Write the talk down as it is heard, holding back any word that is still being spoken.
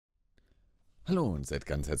Hallo und seid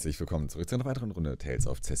ganz herzlich willkommen zurück zu einer weiteren Runde Tales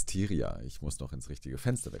of Zestiria. Ich muss noch ins richtige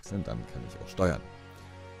Fenster wechseln, dann kann ich auch steuern.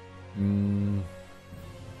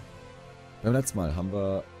 Beim letzten Mal haben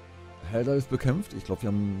wir Helldivers bekämpft. Ich glaube, wir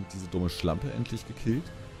haben diese dumme Schlampe endlich gekillt.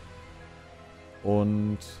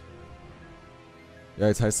 Und ja,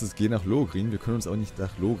 jetzt heißt es, geh nach Logrin. Wir können uns auch nicht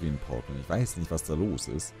nach Logrin porten. Ich weiß nicht, was da los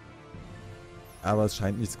ist. Aber es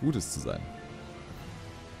scheint nichts Gutes zu sein.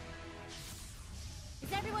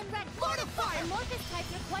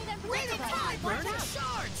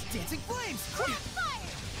 Dancing flames! Fire!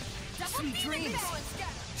 Sweet dreams!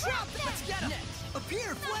 Drop! Let's get them!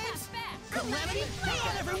 Appear, flames! Calamity! Hang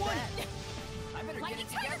on, everyone! I better get it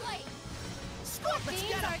together! Scorp! Let's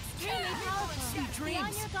get them! Sweet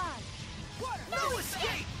dreams! No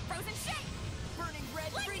escape! Frozen shape! Burning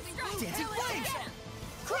red, freezing blue! Dancing flames!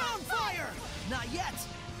 Crown fire! Not yet!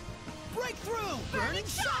 Breakthrough! Burning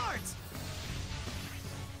shards!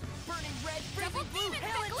 Burning red, freezing blue!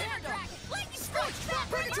 Hail and Tandem! Scorched trap!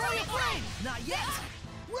 Purgatory of flame! Not yet!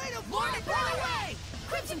 Rain of Lord and burn away!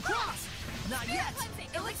 Crimson cross! Not yet!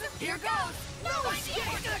 Elixir, here goes! No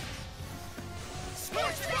escape!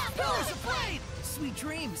 Scorched trap! Pillars of flame! Sweet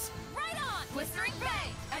dreams! Right on! Blistering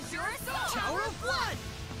bay! Azure soul! Tower of blood!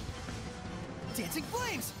 Dancing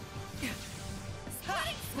flames!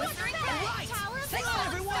 Blistering bay! Right! Hang on,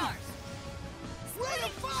 everyone! Rain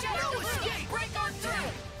of fire! No escape! Break on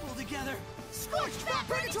through! Pull together! Scorched trap!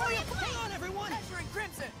 Purgatory of flame! Hang on, everyone! Azure and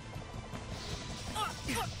crimson!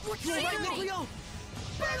 You're right, Miglio!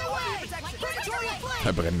 Burn away! Purgatory of flame!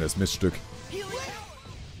 Verbrennendes Miststück.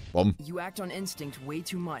 Bom. You act on instinct way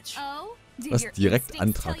too much. Was, direkt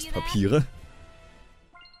Antragspapiere?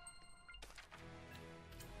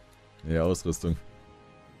 Nee, Ausrüstung.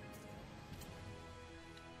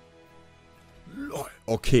 Lol.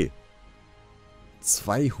 Okay.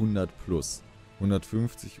 200 plus.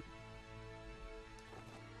 150.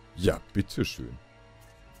 Ja, bitteschön.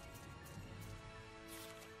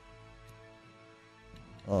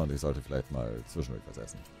 Oh, und ich sollte vielleicht mal zwischendurch was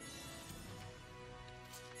essen.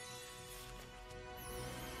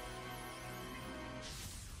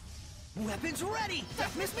 Weapons ready!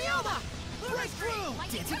 Death Miss Mioma! Breakthrough!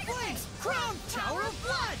 Dancing flames! Crown! Tower of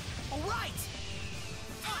blood! Alright!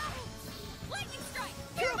 Lightning strike!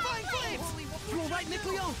 Purifying flames! You alright,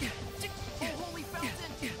 Miglio? Holy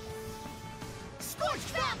fountain!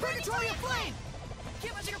 Scorched trap! Purgatory of flame!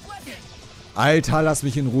 Give us your blessing! Alter, lass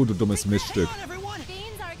mich in Ruhe, du dummes Miststück.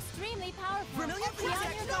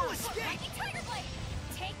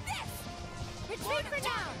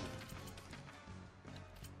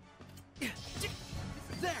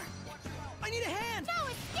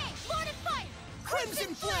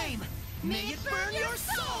 Crimson flame! May it burn your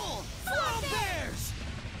soul! Flow bears!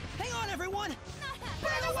 Hang on, everyone!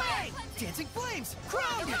 Burn away! Dancing flames!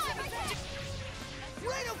 Crown!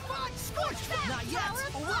 Rain of fire! Scorched! Not yet!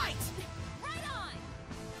 Alright! Right on!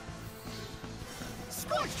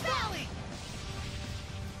 Scorched Valley!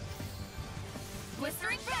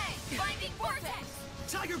 Blistering Bay! Binding Vortex!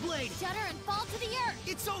 Tiger Blade! Shudder and fall to the earth!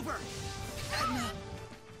 It's over!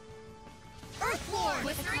 Earth Lord!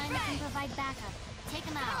 Blistering Bay! Can provide backup. Take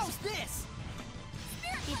him out. How's this?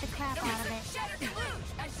 Beat the crap out of it. Shatter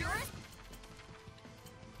deluge! Azure!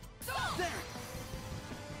 There!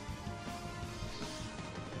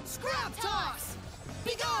 Scrap toss!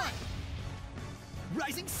 Be gone!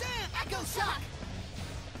 Rising sand! Echo shock!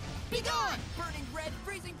 Be gone! Burning red,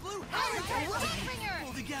 freezing blue!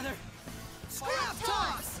 Pull together! Scrap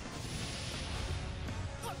toss!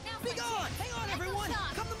 Be gone! Hang on, everyone!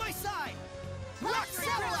 Come to my side! Rock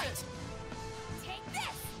satellite! Take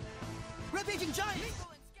this! Rampaging giant!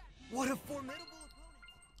 What a formidable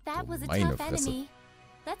opponent! That was a Meine tough Fresse. enemy.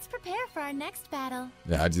 Let's prepare for our next battle.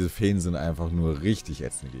 Ja, diese Feen sind einfach nur richtig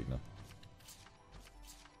ätzende Gegner.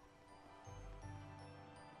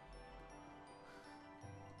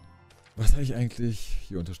 Was habe ich eigentlich?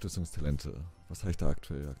 Hier Unterstützungstalente. Was habe ich da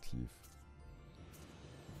aktuell aktiv?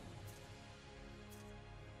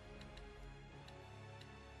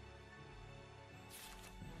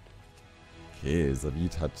 Okay,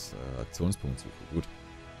 Savid hat Aktionspunktsuche. Gut.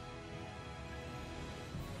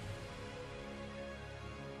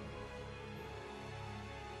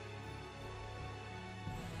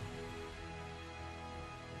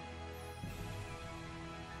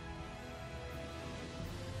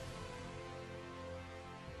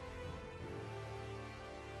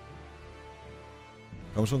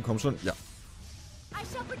 Komm schon, ja. I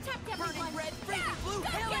shall protect everyone. Burning red, freezing blue,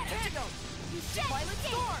 hail and Tandem! Violent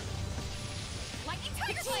storm! Lightning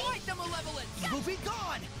tiger blade! Fight the malevolent! You will be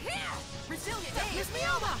gone! Here! Resilient Miss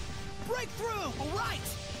Mioma! Breakthrough! Alright!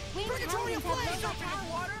 Purgatory of flame!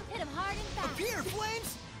 Hit him hard and fast. Appear,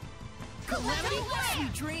 flames! Calamity,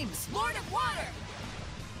 sweet dreams! Lord of Water!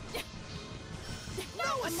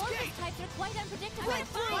 No Amorphous escape! types are quite unpredictable.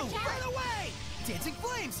 Breakthrough! Watch out. Burn away! Dancing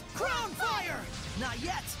flames! Crown fire! Not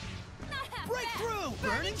yet! Breakthrough!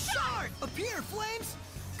 Burning shard! Appear, flames!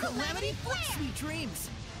 Calamity, sweet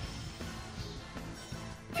dreams!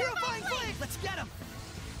 Purifying flame! Let's get him!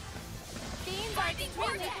 Fiends are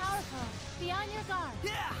extremely powerful. Be on your guard.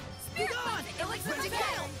 Yeah! Be gone! Ready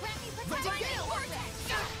gale! Ready gale!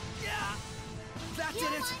 Yeah! That did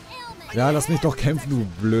it! Ja, lass mich doch kämpfen, du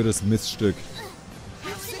blödes Miststück.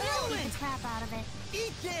 It's an Beat element! the crap out of it.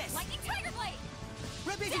 Eat this! Lightning Tiger Blade!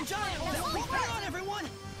 Red Bacon Giant! Hold on, everyone!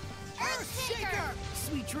 Earth Shaker!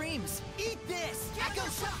 Sweet dreams! Eat this! Echo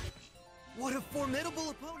Shock! What a formidable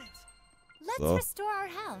opponent! Let's So. restore our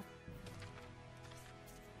health.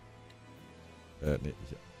 Nee,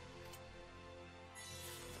 ich...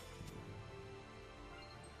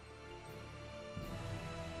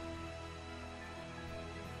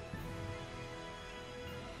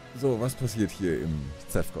 So, was passiert hier im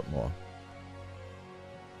Zefkot-Moor?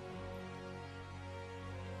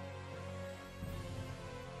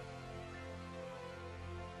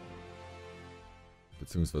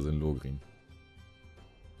 Beziehungsweise in Logrin.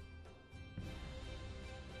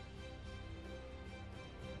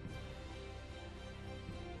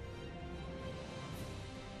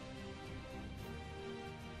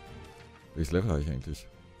 Welches Level habe ich eigentlich?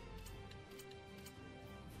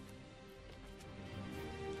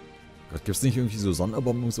 Gott, gibt's nicht irgendwie so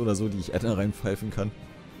Sonderbonbons oder so, die ich Edna reinpfeifen kann?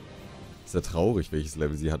 Ist ja traurig, welches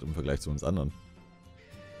Level sie hat im Vergleich zu uns anderen.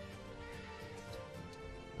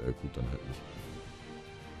 Ja gut, dann halt nicht.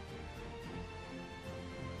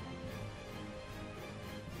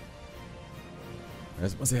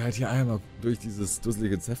 Jetzt muss ich halt hier einmal durch dieses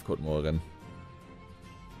dusselige Zefkot-Moor rennen.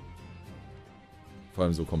 Vor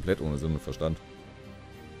allem so komplett ohne Sinn und Verstand.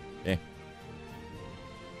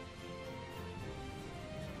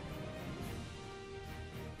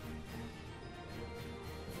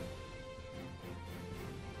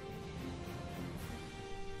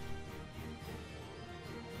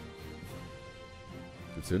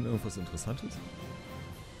 Gibt's hier irgendwas Interessantes?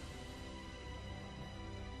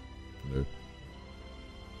 Nö.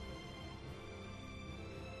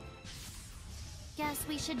 Guess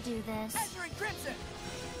we should do this. Azure and Crimson!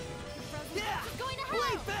 Yeah! Going to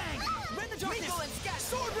Blade hell! Bang! Rend the darkness!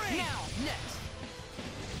 Sword Ring! Now! Next!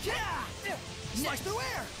 Yeah! Slice through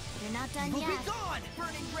air! You're not done We'll yet. be gone!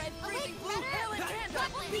 Burning red, freezing blue, hail and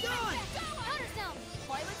tandem! Be gone! Counterstone!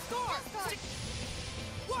 Violet storm!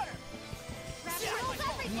 Water!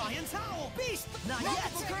 Lion's howl! Beast! Not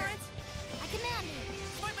yet! Currents! I command you.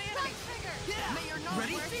 Fight my enemy! Trigger! Yeah! May your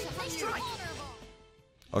ready? Strike!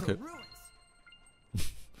 Okay. The ruins.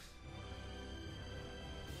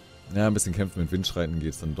 Ja, ein bisschen kämpfen mit Windschreiten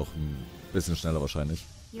geht's dann doch ein bisschen schneller wahrscheinlich.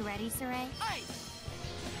 You ready, Sorey? Ice!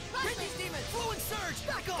 Rid these demons! Fluid surge!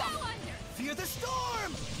 Back off! Go under! Fear the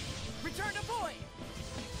storm! Return to void!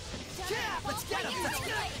 Yeah! Let's get him! Let's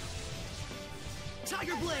get him!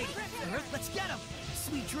 Tiger Blade! Earth, let's get him!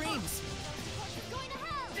 Sweet dreams! Going to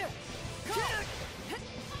hell!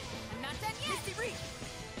 I'm not done yet! Misty Reach!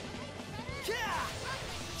 Yeah!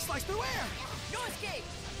 Slice through air! No escape!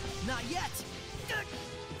 Not yet!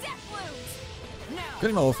 Death wounds! Now!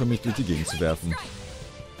 Könnt ihr mal aufhören, mich durch die Gegend zu werfen?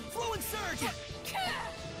 Flow and surge!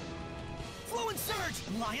 Flow and surge!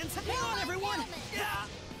 Lions, hang on, everyone! Yeah!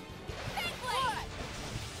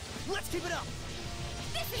 Let's keep it up!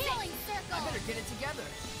 This is healing circle! I better get it together!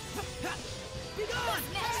 Be gone!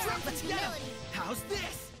 Let's get him! How's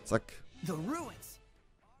this? Zack. The ruins!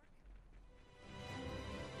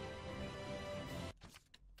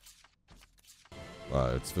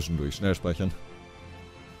 Mal zwischendurch schnell speichern.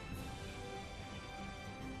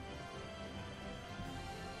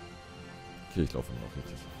 Okay, ich laufe noch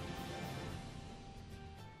richtig.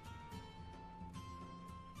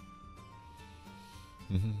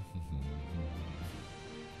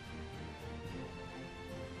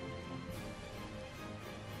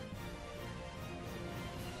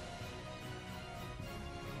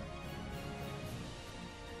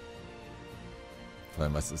 Vor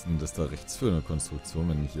allem, was ist denn das da rechts für eine Konstruktion,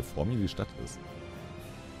 wenn hier vor mir die Stadt ist?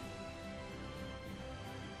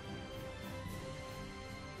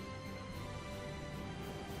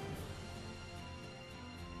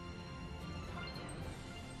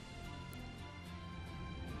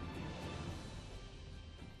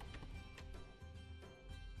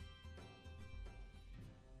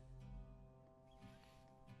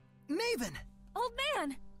 Maven! Old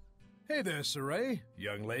man! Hey there, Sorey.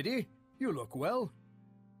 Young lady. You look well.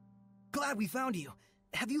 Glad we found you.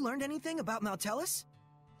 Have you learned anything about Maltellus?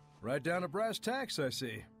 Right down to brass tacks, I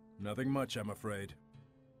see. Nothing much, I'm afraid.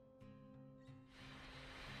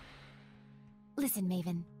 Listen,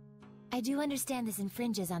 Maven. I do understand this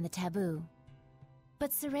infringes on the taboo.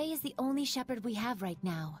 But Sorey is the only shepherd we have right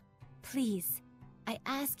now. Please, I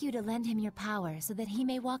ask you to lend him your power so that he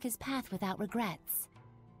may walk his path without regrets.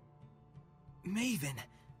 Maven,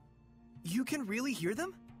 you can really hear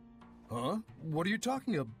them? Huh? What are you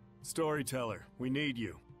talking about? Storyteller, we need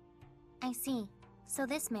you. I see. So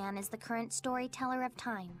this man is the current storyteller of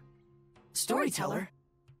time. Storyteller?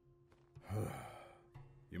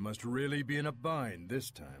 You must really be in a bind this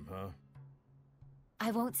time, huh?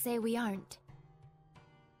 I won't say we aren't.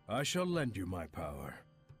 I shall lend you my power.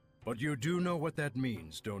 But you do know what that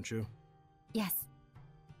means, don't you? Yes.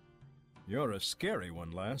 You're a scary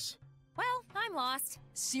one, lass. Well, I'm lost.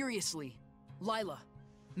 Seriously, Lila,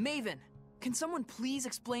 Maven, can someone please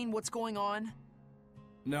explain what's going on?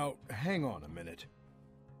 Now, hang on a minute.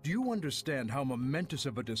 Do you understand how momentous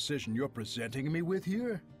of a decision you're presenting me with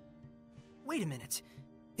here? Wait a minute.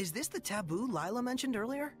 Is this the taboo Lila mentioned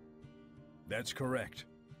earlier? That's correct.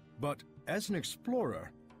 But as an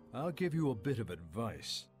explorer, I'll give you a bit of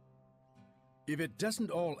advice. If it doesn't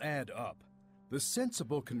all add up, the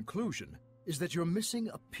sensible conclusion is that you're missing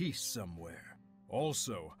a piece somewhere.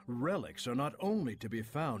 Also, relics are not only to be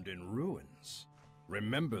found in ruins.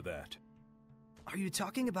 Remember that. Are you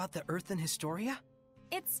talking about the Earthen Historia?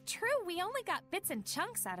 It's true, we only got bits and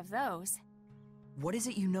chunks out of those. What is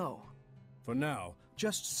it you know? For now,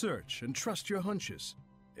 just search and trust your hunches.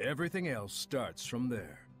 Everything else starts from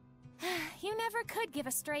there. You never could give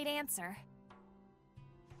a straight answer.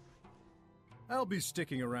 I'll be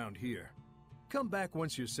sticking around here. Come back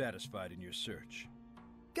once you're satisfied in your search.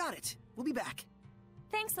 Got it. We'll be back.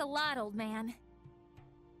 Thanks a lot, old man.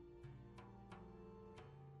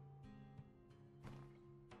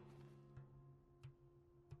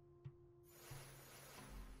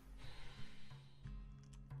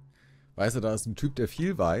 Weißt du, da ist ein Typ, der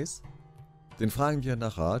viel weiß. Den fragen wir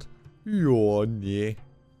nach Rat. Ja, nee.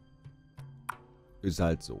 Ist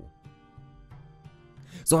halt so.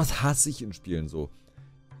 Sowas hasse ich in Spielen so.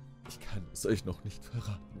 Ich kann es euch noch nicht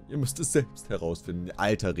verraten. Ihr müsst es selbst herausfinden.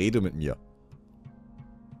 Alter, rede mit mir.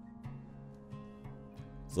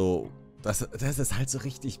 So, das ist halt so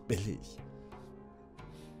richtig billig.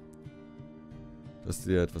 Dass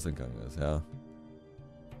dir etwas entgangen ist, ja.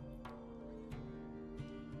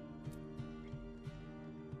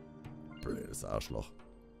 Blödes Arschloch.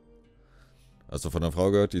 Hast du von einer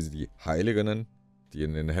Frau gehört, die sie die Heilige nennen? Die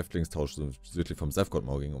in den Häftlingstausch südlich vom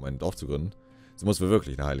Safgott-Mauer ging, um ein Dorf zu gründen? Sie muss wohl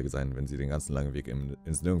wirklich eine Heilige sein, wenn sie den ganzen langen Weg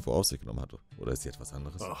ins Nirgendwo auf sich genommen hatte. Oder ist sie etwas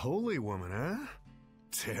anderes? A holy woman, huh?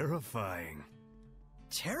 Terrifying.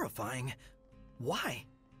 Terrifying? Why?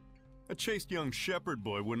 A chaste young shepherd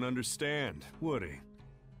boy wouldn't understand, would he?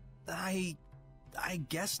 I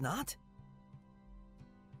guess not.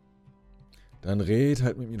 Dann red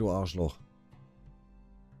halt mit mir, du Arschloch.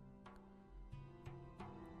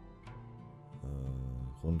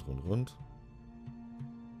 Rund.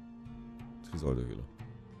 Trisolde-Höhle.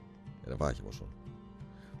 Ja, da war ich aber schon.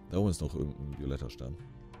 Da oben ist noch irgendein violetter Stern.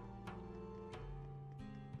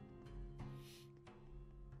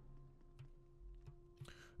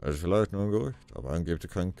 Also vielleicht nur ein Gerücht, aber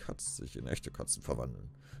angeblich kann Katz sich in echte Katzen verwandeln.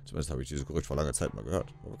 Zumindest habe ich dieses Gerücht vor langer Zeit mal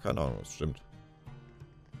gehört. Aber keine Ahnung, was stimmt.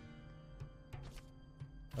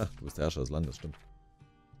 Ach, du bist der Herrscher des Landes, stimmt.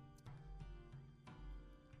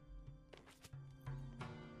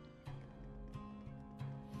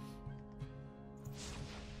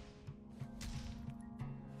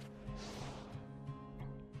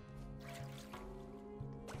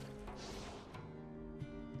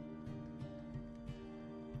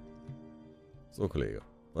 So, Kollege,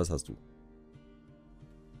 was hast du?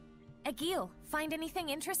 Agil, find anything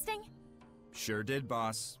interesting? Sure did,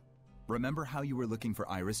 boss. Remember how you were looking for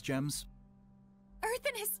iris gems?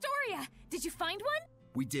 Earthen Historia! Did you find one?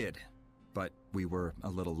 We did, but we were a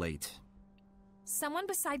little late. Someone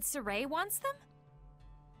besides Sorey wants them?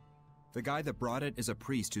 The guy that brought it is a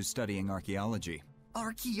priest who's studying archaeology.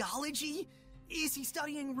 Archaeology? Is he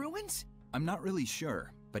studying ruins? I'm not really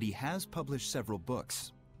sure, but he has published several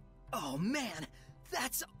books. Oh man,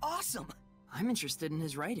 that's awesome! I'm interested in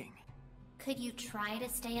his writing. Could you try to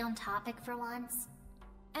stay on topic for once?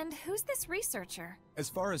 And who's this researcher? As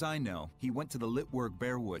far as I know, he went to the Litwurg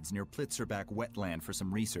Bearwoods near Plitzerback wetland for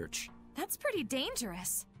some research. That's pretty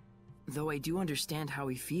dangerous. Though I do understand how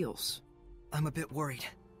he feels. I'm a bit worried.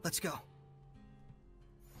 Let's go.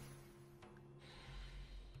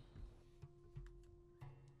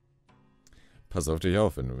 Pass auf dich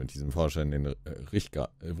auf, wenn du mit diesem Forscher in den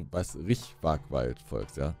Richtwagwald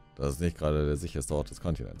folgst, ja? Das ist nicht gerade der sicherste Ort des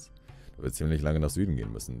Kontinents. Du wirst ziemlich lange nach Süden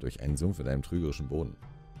gehen müssen, durch einen Sumpf in einem trügerischen Boden.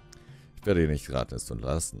 Ich werde dir nicht raten, es zu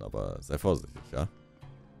unterlassen, aber sei vorsichtig, ja?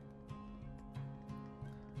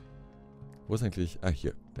 Wo ist eigentlich... Ah,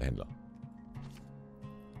 hier, der Händler.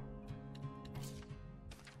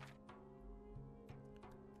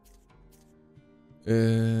 Das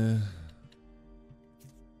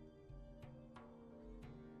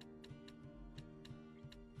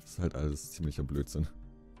ist halt alles ziemlicher Blödsinn.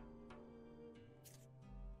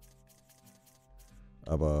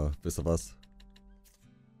 Aber, wisst ihr was?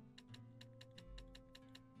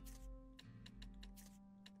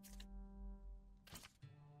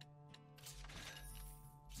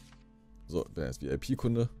 So, bin jetzt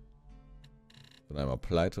VIP-Kunde. Bin einmal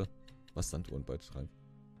pleite. Was Sanduhr und Beuteschrank?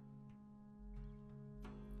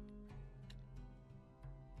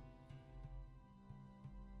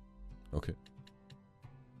 Okay.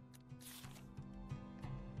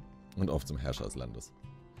 Und auf zum Herrscher des Landes.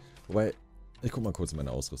 Wobei, ich guck mal kurz in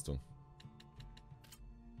meine Ausrüstung.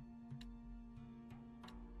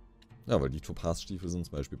 Ja, weil die Topazstiefel sind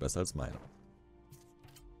zum Beispiel besser als meine.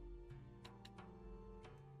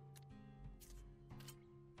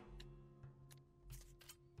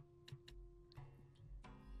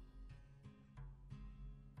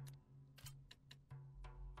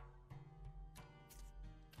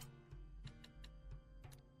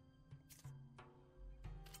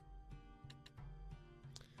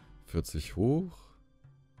 Hoch,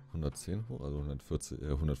 110 hoch, also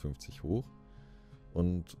 150 hoch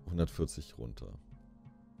und 140 runter.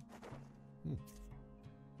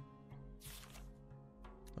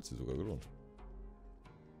 Hat sich sogar gelohnt.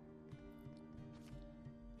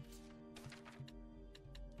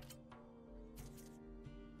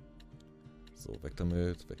 So, weg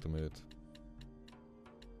damit, weg damit.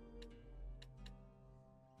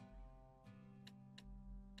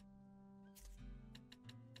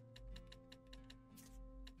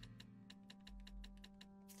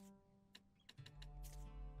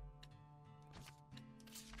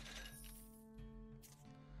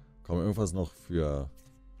 Kommt irgendwas noch für...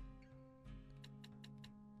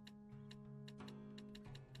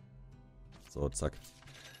 So, zack.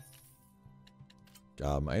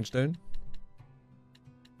 Gaben einstellen.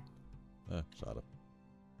 Ah, schade.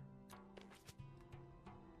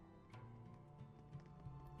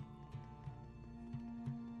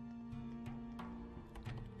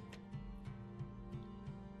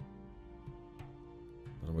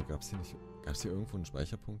 Warte mal, gab es hier nicht... Gab es hier irgendwo einen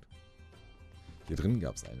Speicherpunkt? Hier drin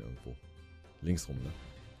gab es einen irgendwo. Links rum, ne?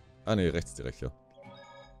 Ah, ne, rechts direkt, ja.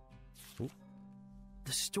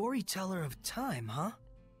 The storyteller of time, huh?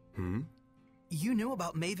 Hmm? You knew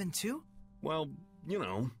about Maven too? Well, you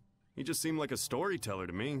know, he just seemed like a storyteller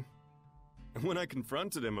to me. And when I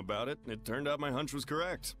confronted him about it, it turned out my hunch was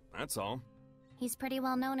correct. That's all. He's pretty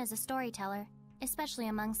well known as a storyteller, especially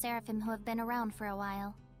among Seraphim who have been around for a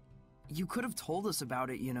while. You could have told us about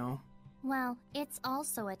it, you know. Well, it's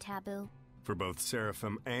also a taboo. For both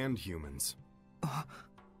Seraphim and humans.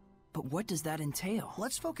 But what does that entail?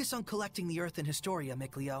 Let's focus on collecting the Earth and Historia,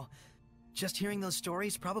 Mikleo. Just hearing those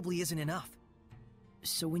stories probably isn't enough.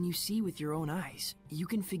 So when you see with your own eyes, you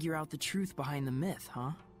can figure out the truth behind the myth,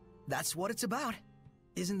 huh? That's what it's about.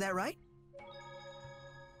 Isn't that right?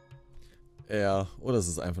 Ja, oder es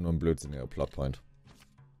ist einfach nur ein blödsinniger Plotpoint.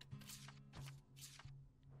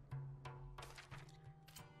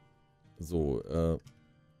 So,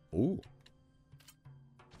 oh.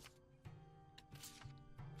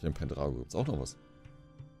 Hier im Pendrago gibt es auch noch was.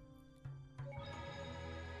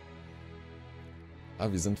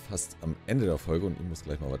 Ah, wir sind fast am Ende der Folge und ich muss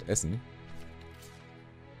gleich mal was essen.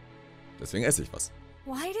 Deswegen esse ich was.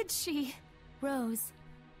 Why did she... Rose,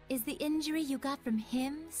 is the injury you got from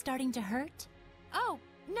him starting to hurt? Oh,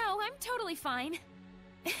 no, I'm totally fine.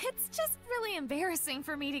 It's just really embarrassing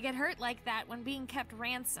for me to get hurt like that when being kept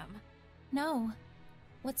ransom. No.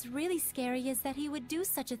 What's really scary is that he would do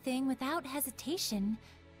such a thing without hesitation.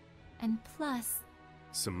 And plus...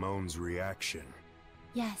 Simone's reaction.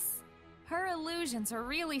 Yes. Her illusions are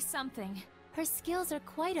really something. Her skills are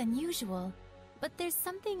quite unusual, but there's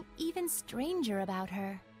something even stranger about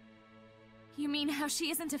her. You mean how she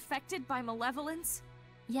isn't affected by malevolence?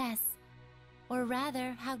 Yes. Or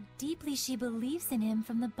rather, how deeply she believes in him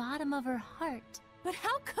from the bottom of her heart. But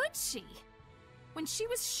how could she? When she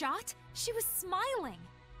was shot, she was smiling.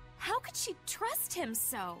 How could she trust him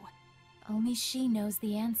so? Only she knows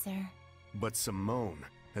the answer. But Simone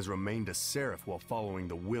has remained a seraph while following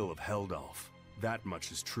the will of Heldalf. That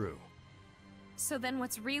much is true. So then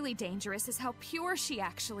what's really dangerous is how pure she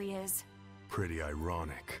actually is. Pretty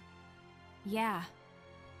ironic. Yeah.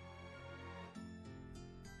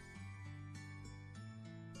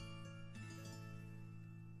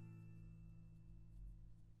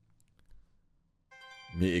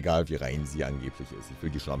 Mir egal, wie rein sie angeblich ist. Ich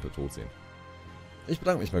will die Schlampe tot sehen. Ich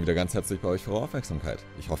bedanke mich mal wieder ganz herzlich bei euch für eure Aufmerksamkeit.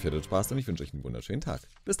 Ich hoffe, ihr hattet Spaß und ich wünsche euch einen wunderschönen Tag.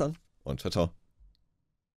 Bis dann und ciao, ciao.